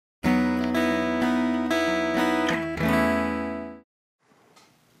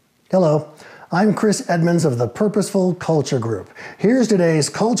Hello, I'm Chris Edmonds of the Purposeful Culture Group. Here's today's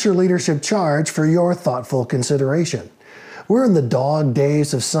Culture Leadership Charge for your thoughtful consideration. We're in the dog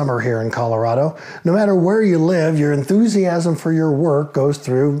days of summer here in Colorado. No matter where you live, your enthusiasm for your work goes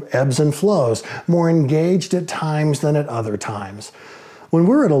through ebbs and flows, more engaged at times than at other times. When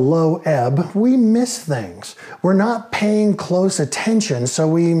we're at a low ebb, we miss things. We're not paying close attention, so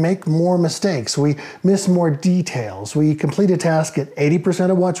we make more mistakes. We miss more details. We complete a task at 80%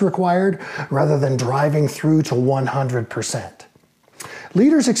 of what's required rather than driving through to 100%.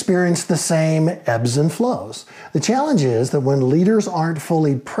 Leaders experience the same ebbs and flows. The challenge is that when leaders aren't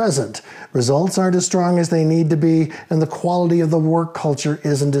fully present, results aren't as strong as they need to be, and the quality of the work culture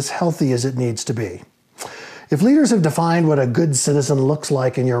isn't as healthy as it needs to be. If leaders have defined what a good citizen looks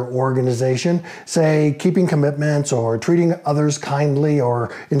like in your organization, say keeping commitments or treating others kindly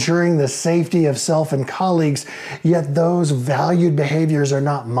or ensuring the safety of self and colleagues, yet those valued behaviors are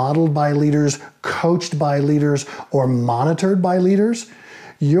not modeled by leaders, coached by leaders, or monitored by leaders,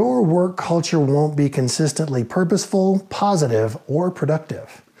 your work culture won't be consistently purposeful, positive, or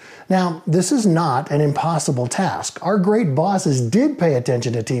productive. Now, this is not an impossible task. Our great bosses did pay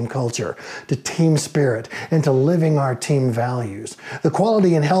attention to team culture, to team spirit, and to living our team values. The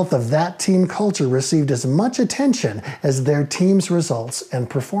quality and health of that team culture received as much attention as their team's results and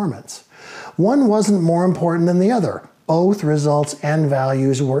performance. One wasn't more important than the other. Both results and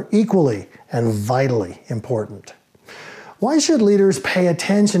values were equally and vitally important. Why should leaders pay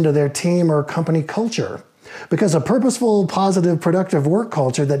attention to their team or company culture? Because a purposeful, positive, productive work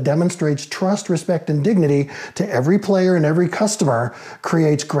culture that demonstrates trust, respect, and dignity to every player and every customer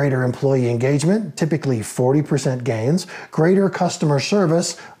creates greater employee engagement, typically 40% gains, greater customer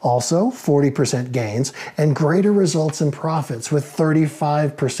service, also 40% gains, and greater results in profits with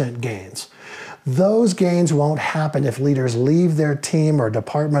 35% gains. Those gains won't happen if leaders leave their team or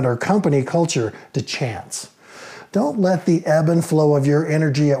department or company culture to chance. Don't let the ebb and flow of your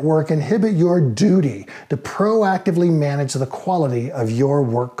energy at work inhibit your duty to proactively manage the quality of your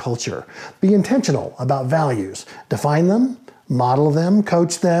work culture. Be intentional about values. Define them, model them,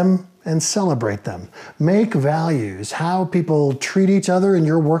 coach them, and celebrate them. Make values, how people treat each other in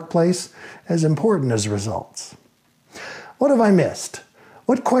your workplace, as important as results. What have I missed?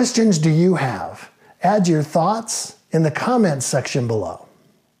 What questions do you have? Add your thoughts in the comments section below.